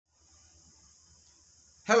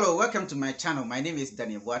Hello, welcome to my channel. My name is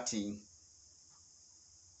Boateng.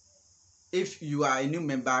 If you are a new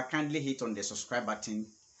member, kindly hit on the subscribe button,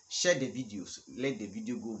 share the videos, let the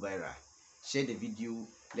video go viral. Share the video,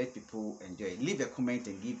 let people enjoy. Leave a comment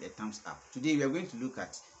and give a thumbs up. Today we are going to look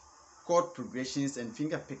at chord progressions and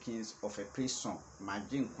finger pickings of a praise song.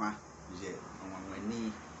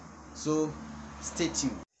 So stay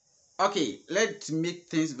tuned. Okay, let's make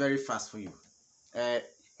things very fast for you.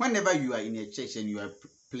 Whenever you are in a church and you are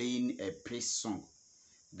playing a praise song,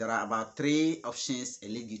 there are about 3 options a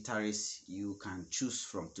lead guitarist you can choose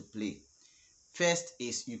from to play. First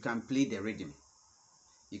is you can play the rhythm.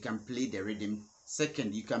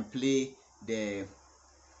 Second, you can play the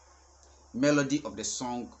melody of the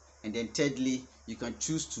song. And then thirdly, you can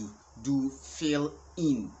choose to do fill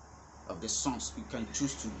in of the songs. You can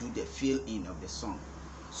choose to do the fill in of the song.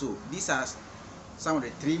 So these are some of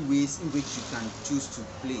the 3 ways in which you can choose to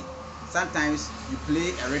play. Sometimes you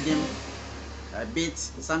play a rhythm a bit,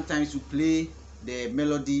 sometimes you play the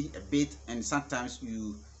melody a bit, and sometimes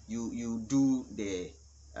you do the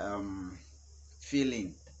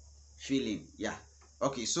filling. Yeah.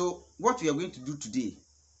 Okay, so what we are going to do today,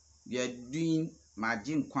 we are doing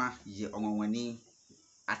Majin Kwa Ye Ongwani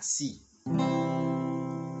at C.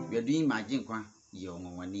 We are doing Majin Kwa Ye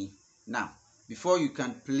Ongwani. Now, before you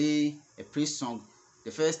can play a praise song, the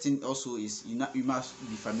first thing also is you must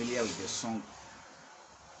be familiar with the song.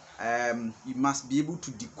 You must be able to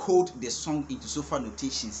decode the song into sofa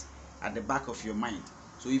notations at the back of your mind.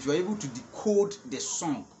 So if you're able to decode the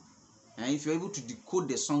song,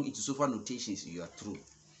 into sofa notations, you are through.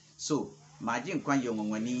 So Majin Kwa Ye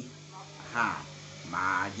Ongwani, ha,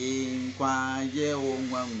 Majin Kwa Ye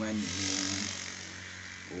Ongwani,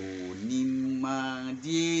 Onima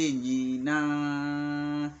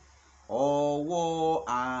Dienina, Owo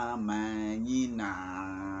Amanyina,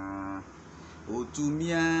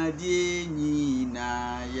 Otumia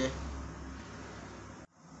Dienina.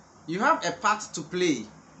 You have a part to play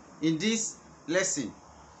in this lesson.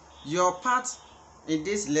 Your part in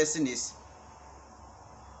this lesson is,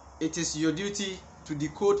 it is your duty to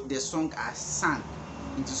decode the song as sung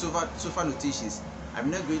into sofa notations.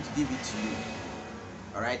 I'm not going to give it to you.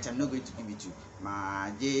 Alright, I'm not going to give it to you.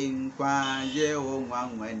 Majin Kwa Ye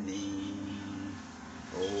Ongwani,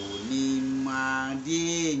 Onima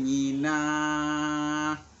Dienina,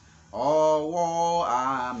 Owo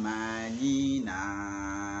Amanyina,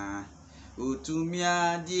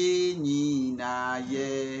 Utumia Dienina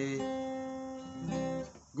ye.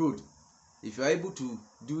 Good. If you are able to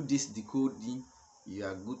do this decoding, you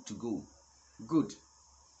are good to go. Good.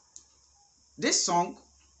 This song,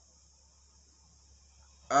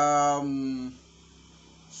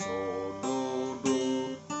 so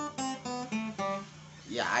do.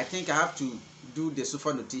 Yeah, I think I have to do the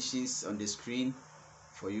sofa notations on the screen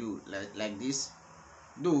for you, like this.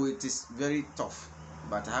 Though it is very tough,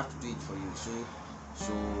 but I have to do it for you.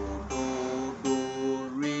 So do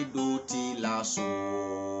re do ti la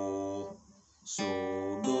so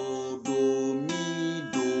do mi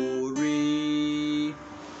do re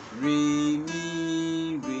mi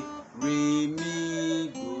do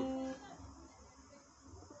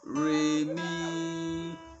re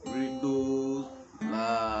mi do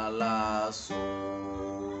la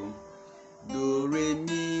so do re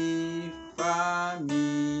mi fa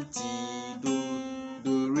mi ti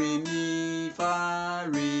do re mi fa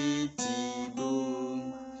re ti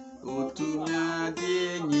do otumia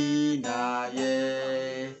dienina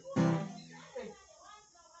ye.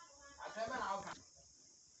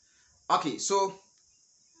 Okay, so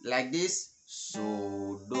like this.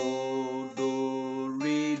 So do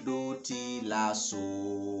re do ti la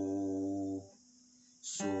so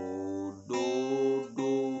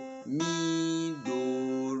do mi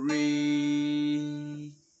do re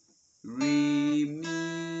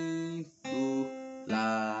mi do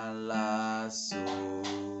la so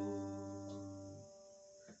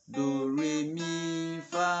do re mi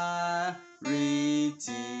fa re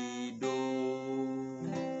ti do.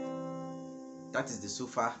 That is the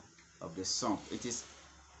sofa of the song. It is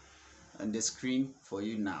on the screen for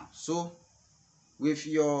you now. So with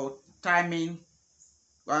your timing,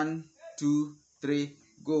 1, 2, 3,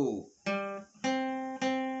 go.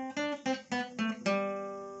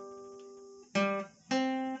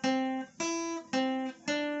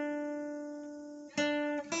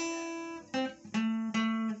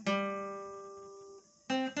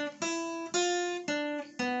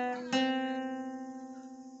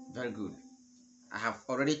 Very good. I have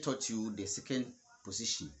already taught you the second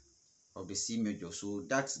position of the C major, so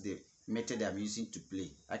that's the method I'm using to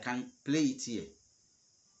play. I can play it here.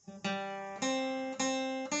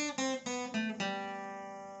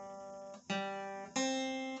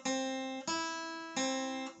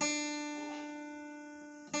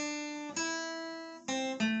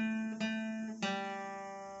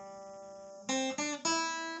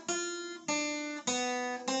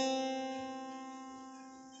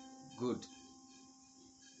 Good.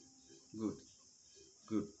 Good.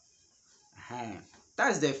 Good.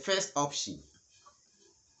 That's the first option.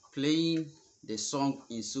 Playing the song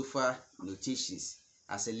in sofa notations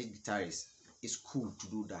as a lead guitarist is cool to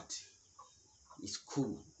do that. It's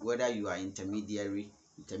cool. Whether you are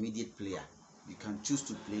intermediate player, you can choose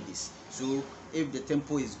to play this. So if the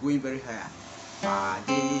tempo is going very high,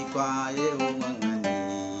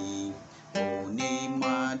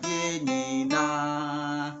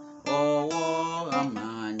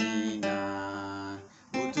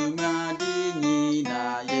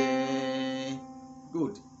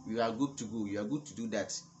 good. You are good to go. You are good to do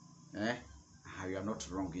that. You are not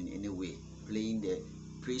wrong in any way. Playing the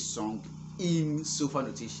praise song in sofa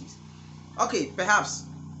notations. Okay, perhaps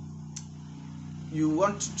you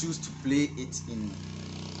want to choose to play it in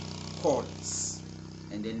chords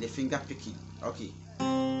and then the finger picking. Okay,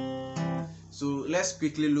 so let's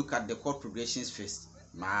quickly look at the chord progressions first.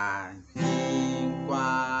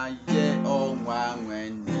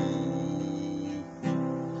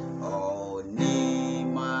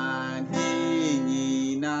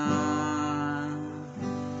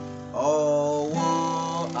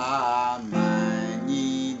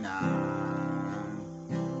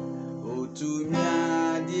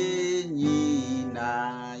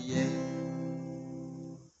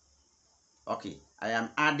 Okay, I am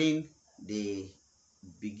adding the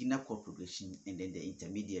beginner chord progression and then the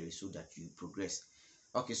intermediary so that you progress.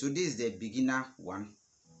 Okay, so this is the beginner one.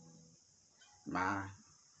 Ma,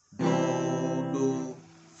 do,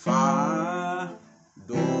 fa,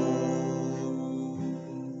 do,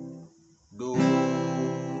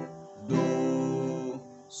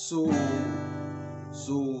 so.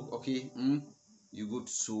 Okay, you go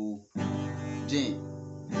to so, J,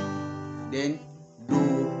 then do,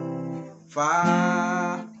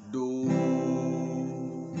 fa, do,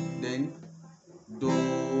 then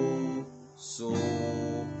do, so,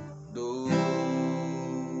 do.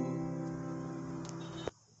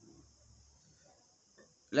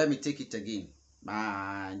 Let me take it again.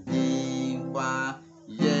 Ma, ding, wa,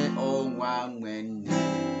 ye, o, wa, when,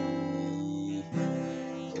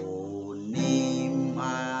 o, ni,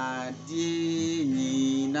 ma, di,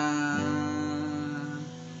 ni, na.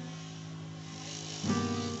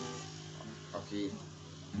 Okay.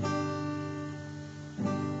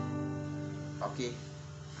 Okay.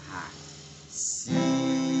 C,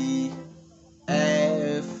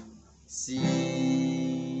 F, C,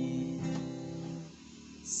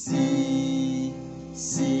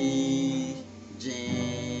 J,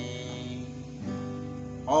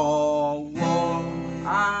 O, wo,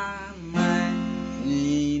 a, ma,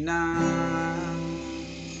 ni, na,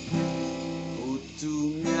 o, tu,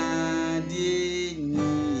 mia, di,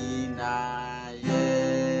 ni, na,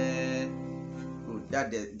 ye. Good.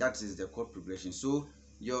 That is the chord progression. So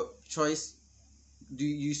your choice,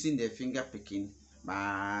 using the finger picking.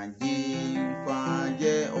 Ma, di, kwa,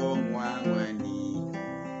 ye, o, mwa, ni,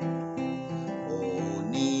 o,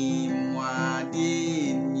 ni, mwa,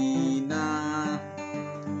 di, ni, na,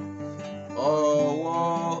 o,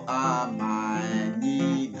 wo, a, ma,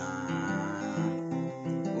 ni, na,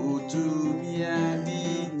 o, tu, mia,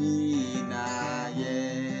 di, ni, na,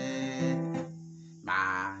 ye.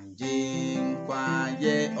 Ma, di, kwa,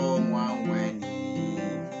 ye, o, mwa, ni,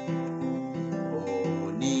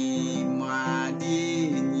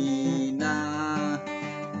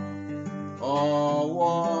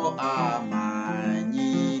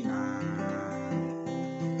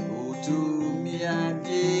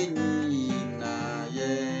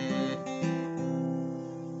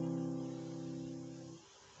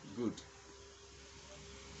 Good.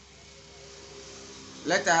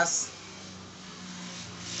 Let us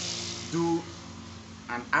do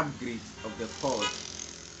an upgrade of the chord.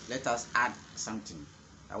 Let us add something.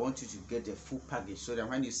 I want you to get a full package so that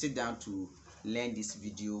when you sit down to learn this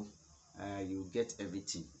video, you get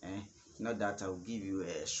everything. Not that I'll give you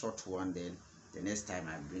a short one, then the next time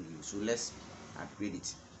I bring you. So let's upgrade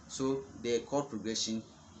it. So the chord progression,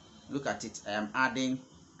 look at it. I am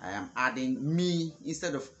adding mi.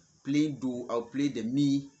 Instead of playing do, I'll play the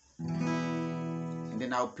mi, and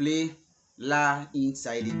then I'll play la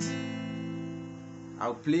inside it.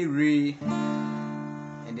 I'll play re,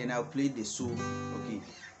 and then I'll play the so. Okay,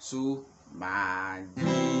 so ma,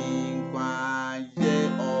 di, kwa, ye,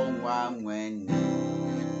 o, wa, when,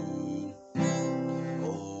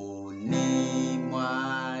 o, ni,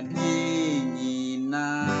 mwa, di, ni,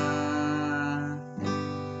 na,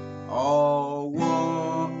 o,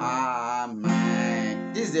 wo, a,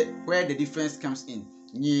 ma. This is where the difference comes in.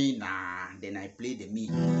 Ni, na. Then I play the mi.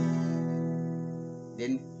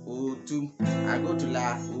 Then Utu. I go to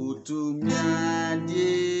la. Utu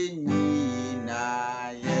miadi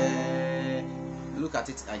nina ye. Look at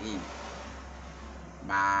it again.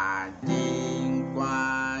 Madinkwa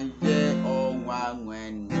ye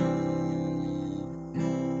onwangweni.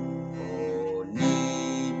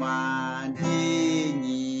 Oni madi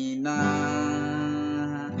nina.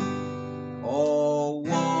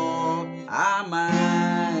 Owo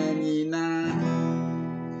amanina.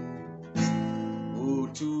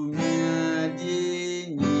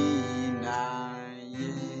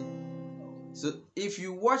 So if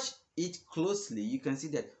you watch it closely, you can see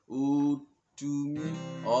that oh to me,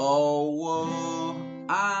 oh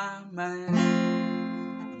amen.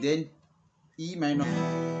 Then E minor.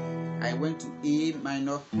 I went to A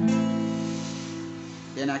minor.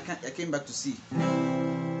 Then I came back to C,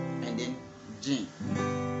 and then G.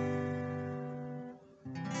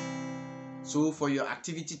 So for your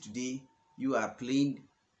activity today, you are playing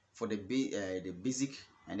for the basic,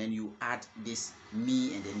 and then you add this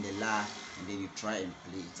mi and then the la, and then you try and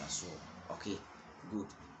play it as well. Okay, good.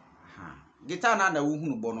 Guitar na da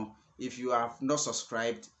wuhunu bono. If you have not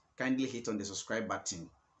subscribed, kindly hit on the subscribe button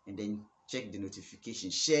and then check the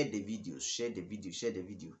notification. Share the video,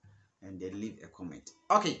 and then leave a comment.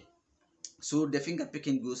 Okay, so the finger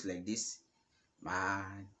picking goes like this. Ma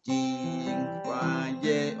jing kwa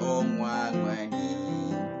ye omwangwani.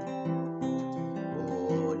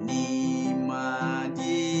 Oni ma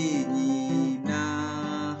jini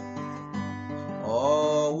na.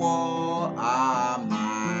 Owo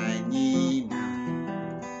amani na.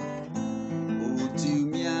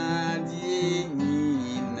 Utumia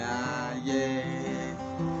jini na ye.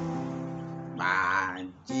 Ma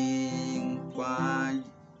jing kwa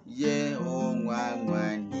ye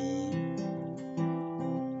omwangwani.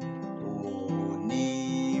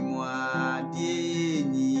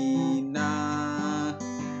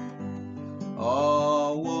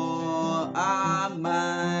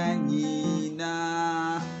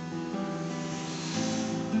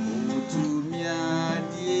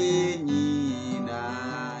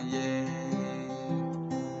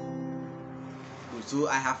 So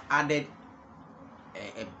I have added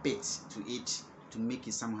a bit to it to make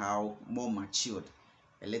it somehow more matured,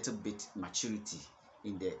 a little bit maturity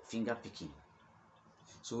in the finger picking.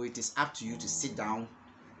 So it is up to you to sit down,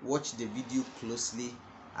 watch the video closely,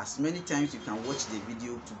 as many times you can watch the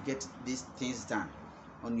video to get these things done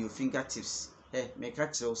on your fingertips. Hey, make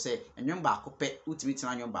sure say enwom ba kope utimi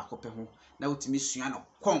tena enwom ba kope ho na utimi sua no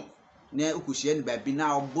kon na ukuhia ni ba bi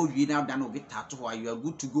na obowie na da na obi tato ho, you are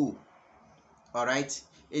good to go. All right,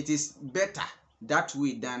 it is better that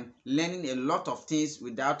way than learning a lot of things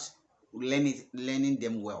without learning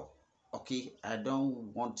them well. Okay, I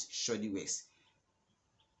don't want shoddy ways.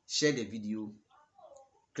 Share the video,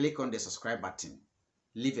 click on the subscribe button,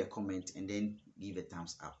 leave a comment, and then give a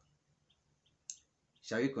thumbs up.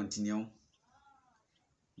 Shall we continue?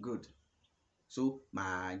 Good. So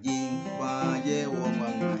ma jing kwa ye wo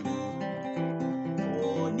mangani.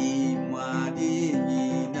 Oni ma di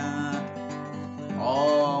ni na.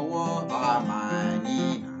 Owo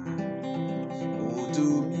amani na.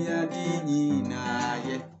 Utumia di ni na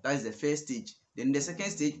ye. That's the first stage. Then the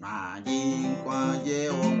second stage, ma jing kwa ye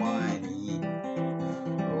wo mangani.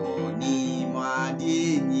 Oni ma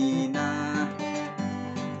di ni na.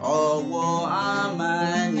 Owo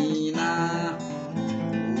amani na.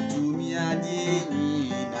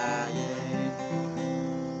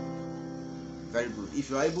 Very good. If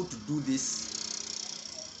you are able to do this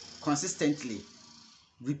consistently,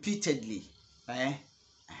 repeatedly,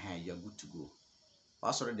 you're good to go.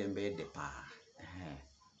 What's already them bed the pa?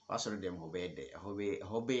 What's already them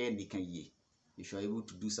hobby can ye? If you are able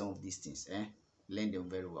to do some of these things, learn them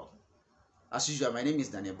very well. As usual, my name is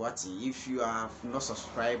Daniel Boateng. If you have not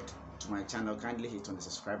subscribed to my channel, kindly hit on the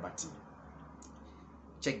subscribe button.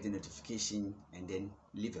 Check the notification and then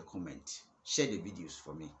leave a comment. Share the videos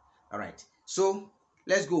for me. All right, so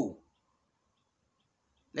let's go.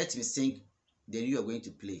 Let me sing, then you are going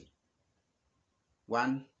to play.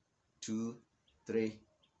 1, 2, 3.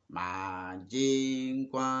 Ma jing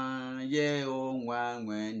kwa ye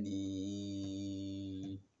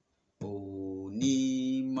onwangweni.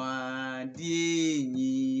 Oni ma di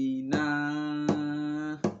ni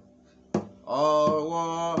na.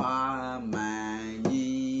 Owo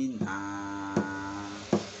amani na.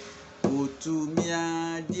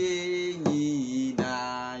 Utumia di ni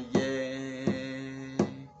na ye.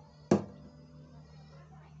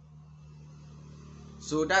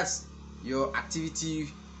 So that's your activity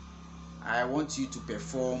I want you to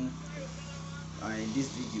perform in this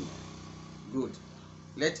video. Good.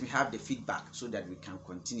 Let me have the feedback so that we can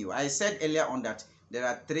continue. I said earlier on that there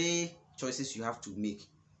are three choices you have to make: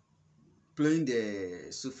 playing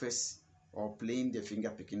the surface or playing the finger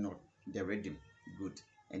picking note, the rhythm. Good.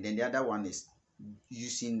 And then the other one is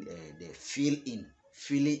using the filling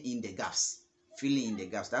in the gaps, filling in the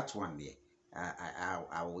gaps. That one there,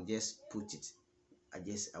 I will just put it.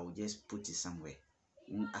 I will just put it somewhere.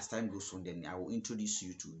 As time goes on, then I will introduce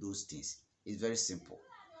you to those things. It's very simple.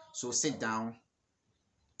 So sit down,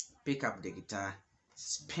 pick up the guitar,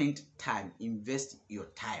 spend time, invest your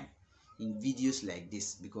time in videos like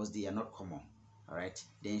this because they are not common. All right,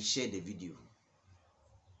 then share the video.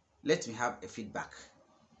 Let me have a feedback.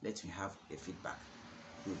 Let me have a feedback.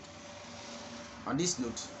 Good. On this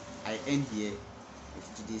note, I end here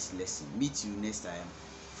with today's lesson. Meet you next time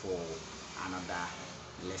for another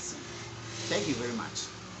lesson. Thank you very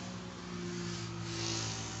much.